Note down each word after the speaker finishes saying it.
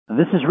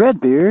This is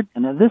Redbeard,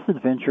 and in this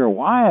adventure,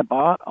 why I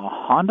bought a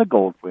Honda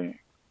Goldwing.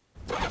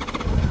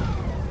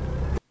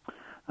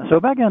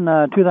 So back in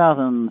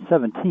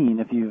 2017,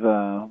 if you've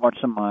watched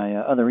some of my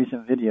other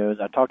recent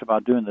videos, I talked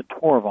about doing the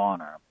Tour of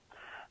Honor.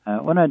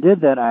 When I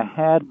did that, I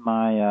had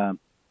my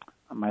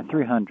my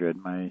 300,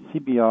 my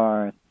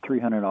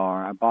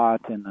CBR300R. I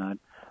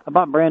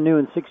bought brand new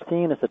in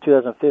 16. It's a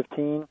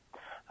 2015.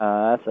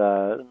 That's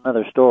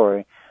another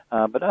story.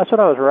 But that's what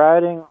I was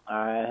riding.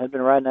 I had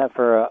been riding that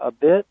for a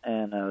bit,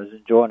 and I was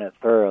enjoying it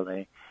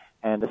thoroughly,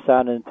 and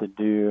decided to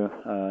do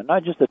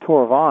not just the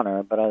Tour of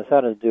Honor, but I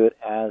decided to do it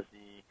as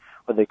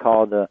what they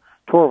call the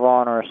Tour of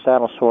Honor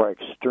SaddleSore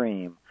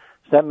Extreme.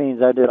 So that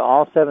means I did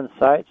all 7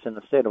 sites in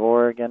the state of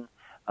Oregon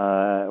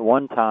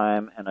one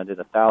time, and I did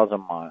 1,000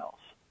 miles.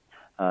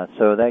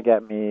 So that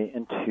got me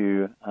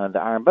into the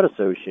Iron Butt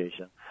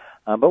Association.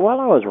 But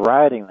while I was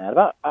riding that,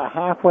 about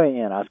halfway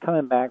in, I was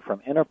coming back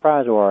from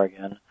Enterprise,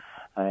 Oregon,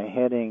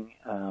 heading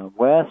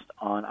west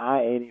on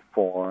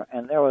I-84,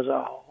 and there was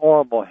a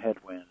horrible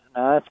headwind.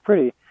 Now that's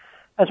pretty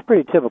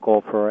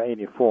typical for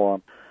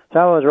 84. So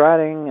I was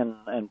riding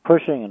and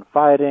pushing and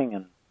fighting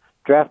and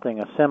drafting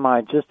a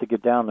semi just to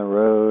get down the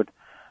road.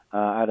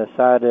 I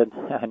decided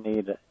I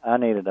needed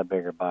a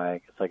bigger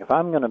bike. It's like, if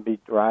I'm going to be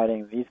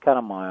riding these kind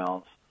of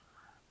miles,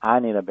 I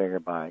need a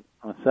bigger bike.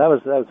 So that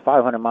was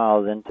 500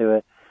 miles into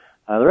it.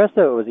 The rest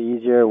of it was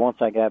easier once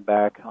I got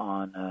back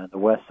on the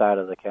west side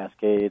of the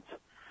Cascades.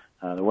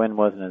 The wind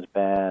wasn't as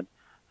bad.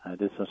 I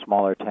did some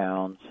smaller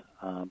towns,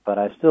 but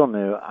I still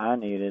knew I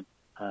needed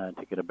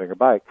to get a bigger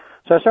bike.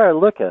 So I started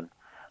looking.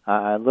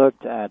 I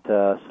looked at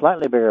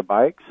slightly bigger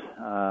bikes,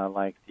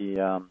 like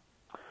the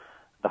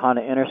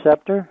Honda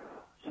Interceptor.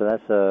 So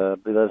that's I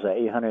believe that was an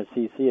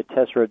 800cc. I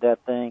test rode that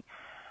thing.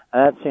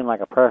 That seemed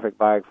like a perfect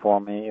bike for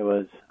me. It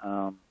was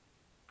kind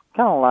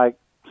of like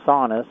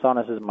Sonas.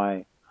 Sonas is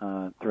my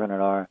 300R. Kind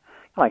of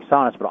like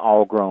Sonas, but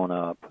all grown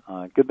up.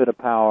 Good bit of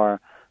power,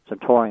 some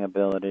touring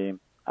ability.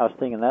 I was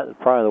thinking that was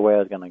probably the way I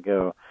was going to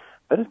go,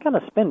 but it's kind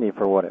of spendy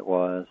for what it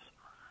was.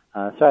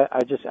 So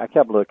I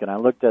kept looking. I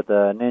looked at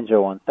the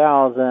Ninja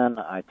 1000.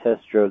 I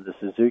test drove the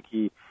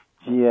Suzuki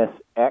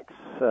GSX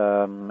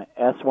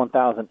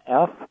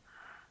S1000F.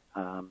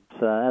 So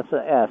that's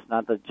the S,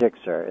 not the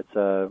Gixxer. It's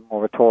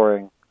more of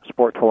a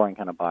sport touring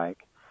kind of bike.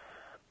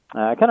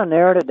 I kind of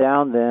narrowed it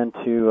down then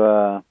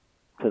to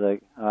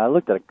I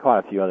looked at quite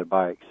a few other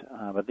bikes,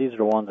 but these are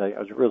the ones I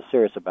was real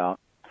serious about.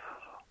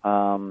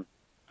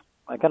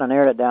 I kind of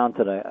narrowed it down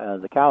to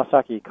the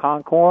Kawasaki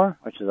Concours,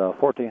 which is a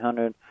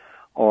 1400,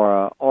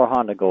 or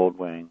Honda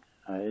Goldwing.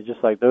 It's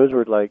just like those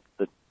were like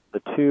the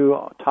two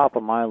top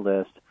of my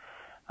list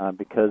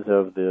because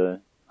of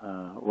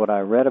what I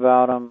read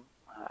about them,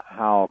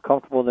 how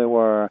comfortable they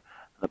were,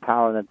 the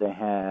power that they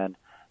had,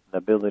 the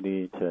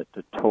ability to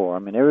tour. I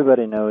mean,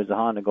 everybody knows the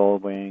Honda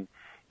Goldwing.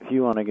 If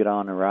you want to get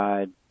on and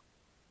ride,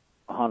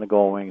 a Honda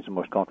Goldwing is the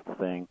most comfortable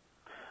thing.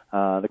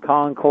 The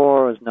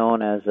Concours is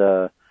known as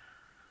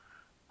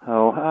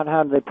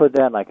how do they put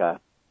that? Like a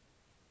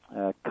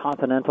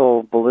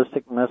continental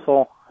ballistic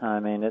missile. I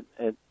mean,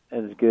 it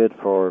is good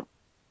for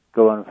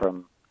going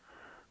from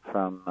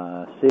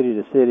city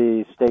to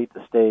city, state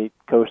to state,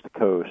 coast to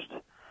coast.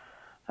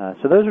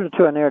 So those are the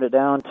two I narrowed it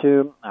down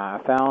to. I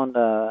found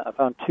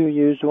 2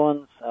 used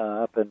ones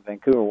up in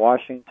Vancouver,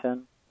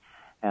 Washington,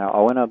 and I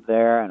went up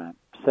there and I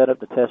set up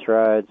the test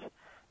rides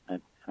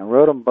and I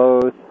rode them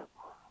both,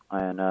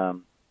 and I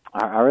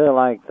really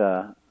liked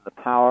the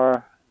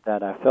power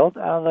that I felt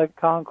out of the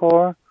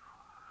Concours,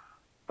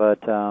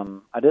 but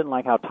I didn't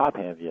like how top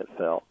heavy it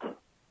felt.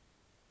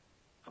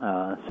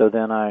 So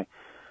then I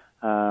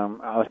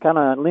was kind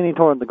of leaning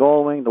toward the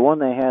Goldwing. The one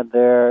they had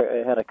there,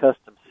 it had a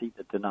custom seat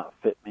that did not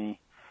fit me.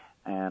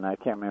 And I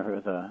can't remember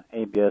if it was a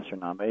ABS or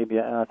not, but I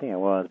think it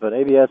was. But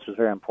ABS was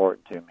very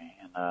important to me.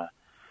 In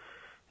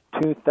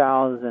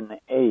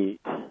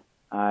 2008,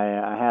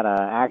 I had an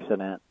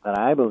accident that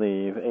I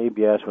believe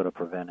ABS would have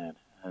prevented,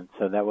 and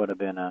so that would have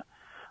been a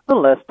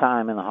little less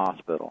time in the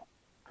hospital.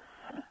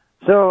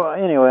 So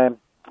anyway,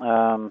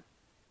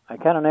 I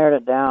kind of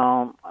narrowed it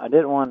down. I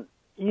didn't want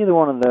either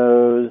one of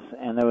those,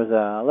 and there was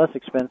a less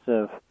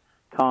expensive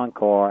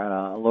Concours at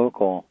a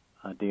local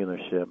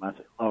dealership. I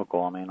say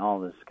local, I mean all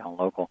this is kind of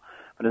local.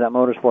 But at that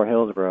Motorsport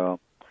Hillsboro,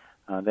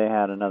 they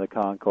had another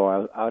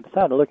Concours. I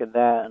decided to look at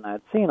that, and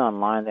I'd seen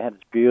online they had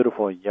this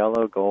beautiful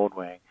yellow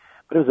Goldwing,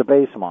 but it was a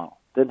base model.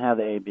 Didn't have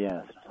the ABS. I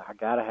was like, I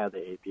got to have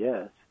the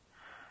ABS.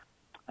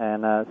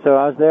 And so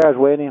I was there. I was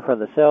waiting for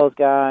the sales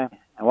guy.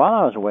 And while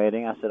I was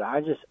waiting, I said,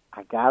 I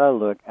got to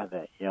look at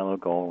that yellow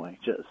Goldwing.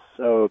 Just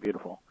so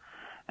beautiful.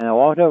 And I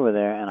walked over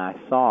there, and I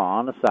saw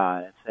on the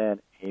side it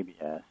said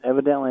ABS.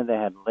 Evidently, they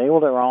had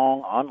labeled it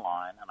wrong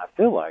online, and I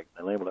feel like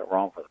they labeled it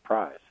wrong for the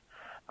price.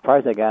 The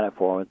price they got it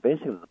for was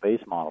basically the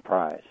base model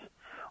price,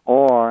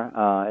 or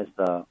it's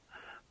the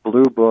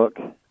Blue Book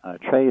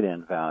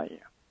trade-in value.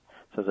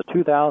 So it's a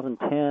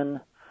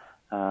 2010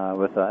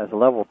 with it's a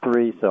level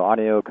 3, so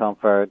audio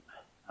comfort,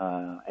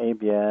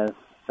 ABS,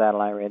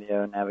 satellite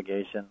radio,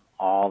 navigation,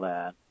 all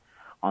that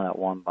on that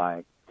one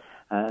bike.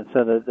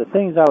 So the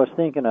things I was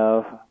thinking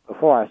of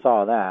before I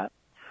saw that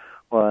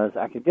was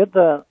I could get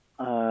the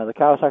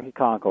Kawasaki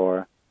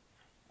Concours,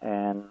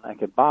 and I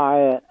could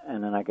buy it,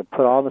 and then I could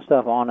put all the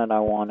stuff on it I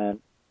wanted,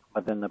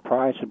 but then the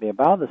price would be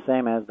about the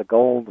same as the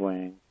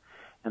Goldwing.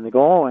 And the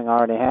Goldwing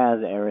already has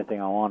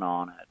everything I want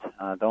on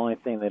it. The only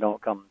thing they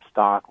don't come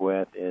stock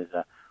with is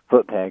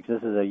foot pegs.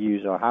 This is a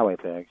used, or highway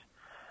pegs.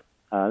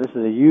 This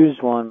is a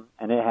used one,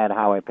 and it had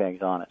highway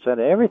pegs on it. So it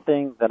had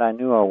everything that I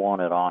knew I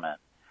wanted on it.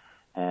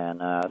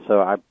 And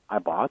so I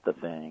bought the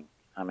thing.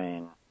 I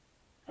mean,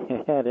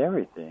 it had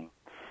everything.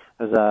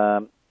 It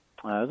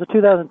was a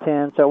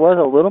 2010, so it was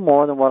a little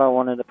more than what I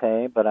wanted to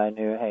pay, but I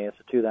knew, hey, it's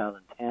a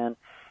 2010.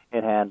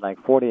 It had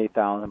like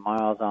 48,000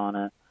 miles on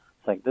it.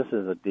 It's like, this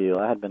is a deal.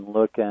 I had been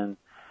looking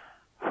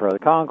for the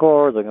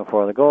Concours, looking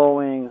for the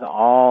Goldwings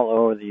all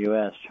over the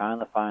U.S., trying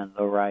to find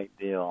the right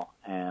deal,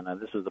 and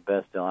this was the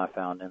best deal I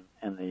found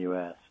in the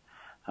U.S.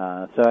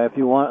 So if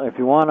you want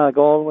a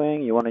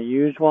Goldwing, you want to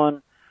use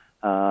one,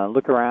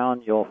 look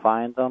around, you'll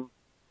find them.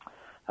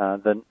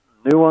 The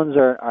new ones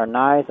are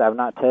nice. I've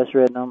not test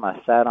ridden them. I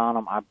sat on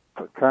them. I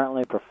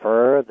currently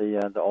prefer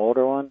the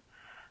older one.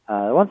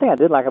 The one thing I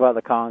did like about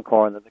the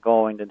Concours that the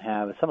Goldwing didn't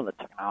have is some of the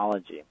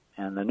technology,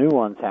 and the new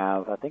ones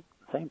have, I think,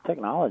 the same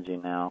technology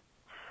now.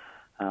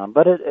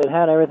 But it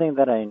had everything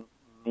that I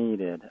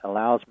needed. It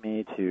allows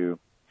me to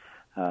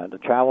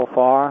travel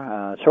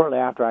far. Shortly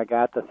after I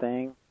got the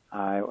thing,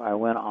 I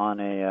went on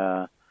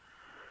a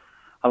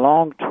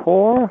long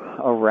tour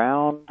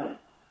around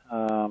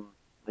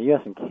the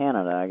U.S. and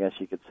Canada, I guess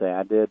you could say.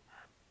 I did,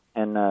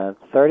 in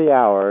 30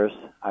 hours,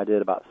 I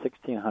did about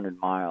 1,600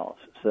 miles.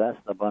 So that's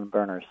the Bun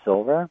Burner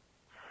Silver.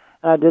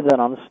 And I did that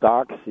on the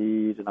stock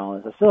seat and all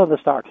this. I still have the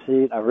stock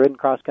seat. I've ridden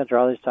cross-country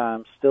all these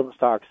times, still the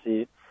stock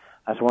seat.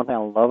 That's one thing I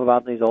love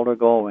about these older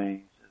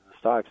Goldwings. The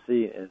stock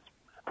seat is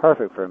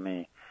perfect for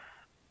me.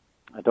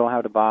 I don't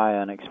have to buy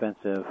an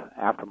expensive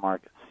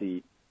aftermarket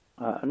seat.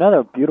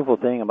 Another beautiful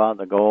thing about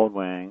the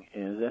Goldwing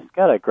is it's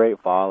got a great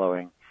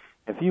following.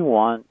 If you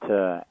want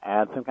to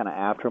add some kind of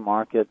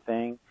aftermarket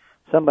thing,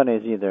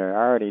 somebody's either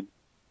already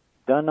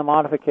done the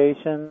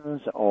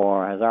modifications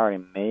or has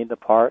already made the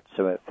parts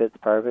so it fits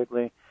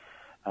perfectly.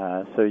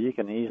 So you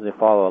can easily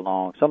follow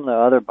along. Some of the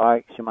other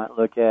bikes you might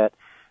look at,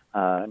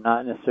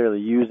 not necessarily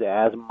used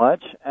as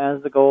much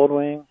as the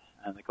Goldwing.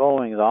 And the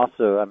Goldwing is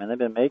also, I mean, they've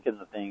been making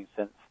the thing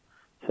since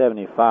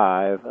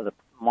 75. The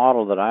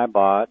model that I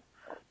bought,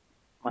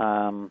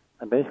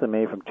 I basically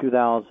made from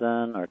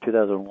 2000 or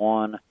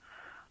 2001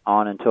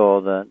 on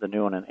until the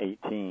new one in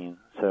 18.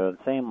 So the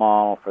same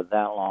model for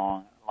that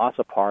long. Lots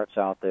of parts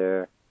out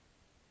there.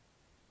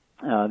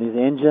 These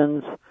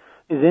engines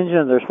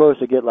are supposed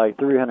to get like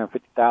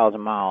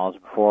 350,000 miles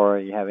before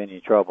you have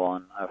any trouble,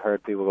 and I've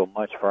heard people go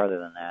much farther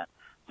than that.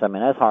 So, I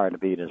mean, that's hard to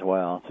beat as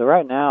well. So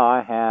right now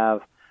I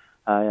have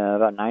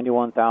about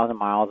 91,000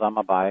 miles on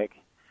my bike,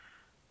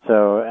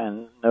 so,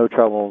 and no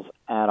troubles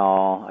at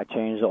all. I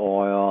change the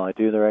oil, I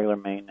do the regular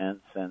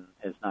maintenance, and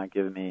it's not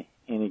giving me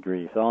any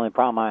grief. The only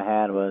problem I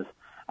had was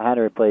I had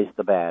to replace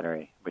the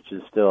battery, which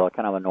is still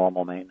kind of a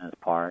normal maintenance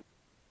part.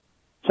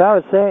 So I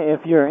would say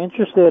if you're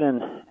interested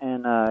in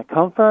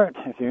comfort,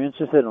 if you're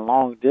interested in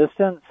long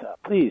distance,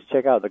 please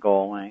check out the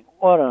Goldwing.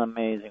 What an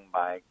amazing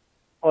bike.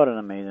 What an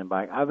amazing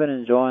bike. I've been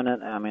enjoying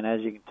it. I mean,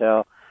 as you can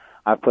tell,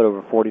 I've put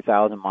over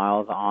 40,000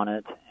 miles on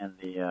it in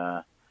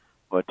the,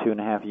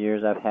 2.5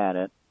 years I've had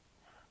it.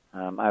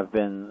 I've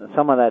been,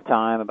 some of that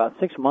time, about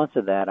 6 months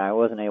of that, I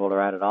wasn't able to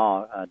ride at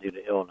all due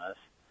to illness.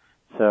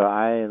 So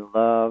I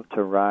love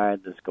to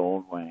ride this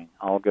Goldwing.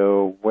 I'll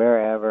go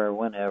wherever,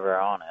 whenever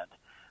on it.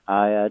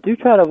 I do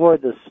try to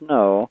avoid the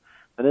snow,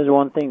 but there's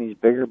one thing, these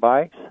bigger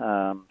bikes,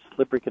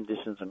 slippery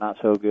conditions are not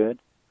so good.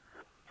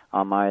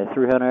 On my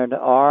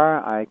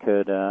 300R, I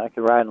could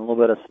ride in a little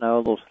bit of snow, a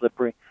little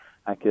slippery.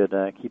 I could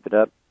keep it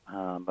up,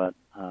 but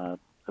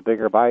the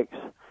bigger bikes,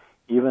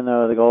 even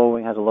though the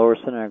Goldwing has a lower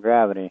center of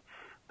gravity,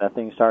 that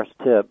thing starts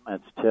to tip.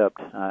 It's tipped.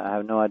 I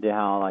have no idea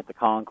how like the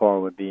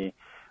Concours would be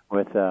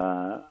with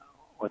a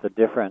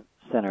different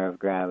center of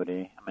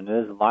gravity. I mean,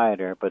 it is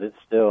lighter, but it's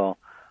still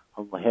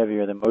a little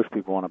heavier than most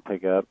people want to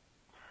pick up.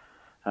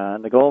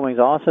 The Goldwing's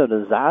also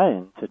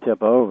designed to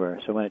tip over.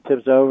 So when it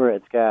tips over,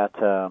 it's got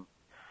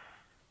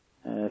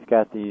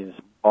these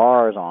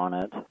bars on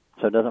it,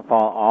 so it doesn't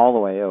fall all the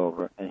way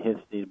over. It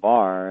hits these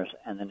bars,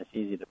 and then it's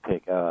easy to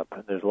pick up.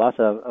 There's lots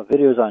of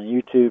videos on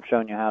YouTube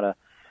showing you how to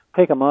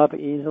pick them up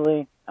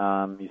easily.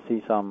 You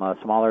see some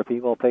smaller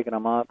people picking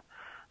them up.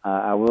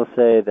 I will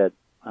say that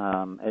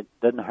it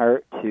doesn't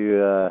hurt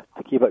to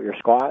keep up your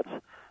squats,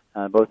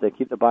 both to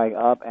keep the bike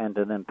up and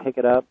to then pick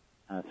it up.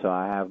 So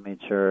I have made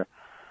sure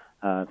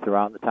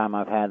throughout the time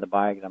I've had the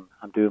bike,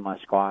 I'm doing my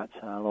squats.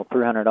 A little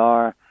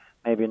 300R,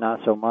 maybe not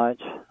so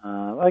much.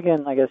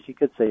 Again, I guess you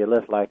could say you're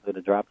less likely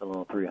to drop the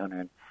little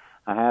 300.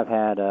 I have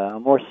had a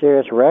more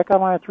serious wreck on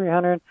my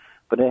 300,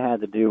 but it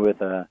had to do with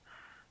a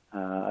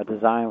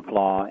design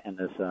flaw in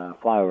this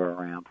flyover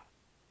ramp.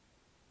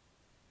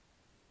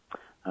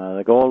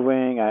 The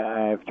Goldwing,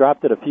 I've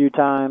dropped it a few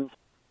times.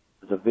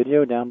 There's a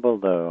video down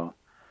below.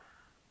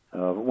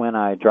 when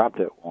I dropped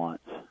it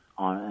once,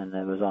 and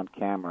it was on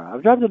camera.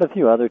 I've dropped it a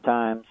few other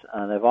times.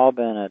 They've all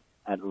been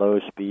at low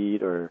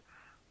speed or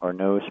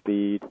no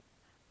speed.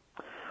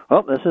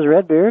 Well, this is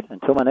Redbeard.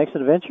 Until my next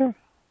adventure,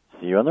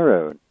 see you on the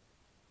road.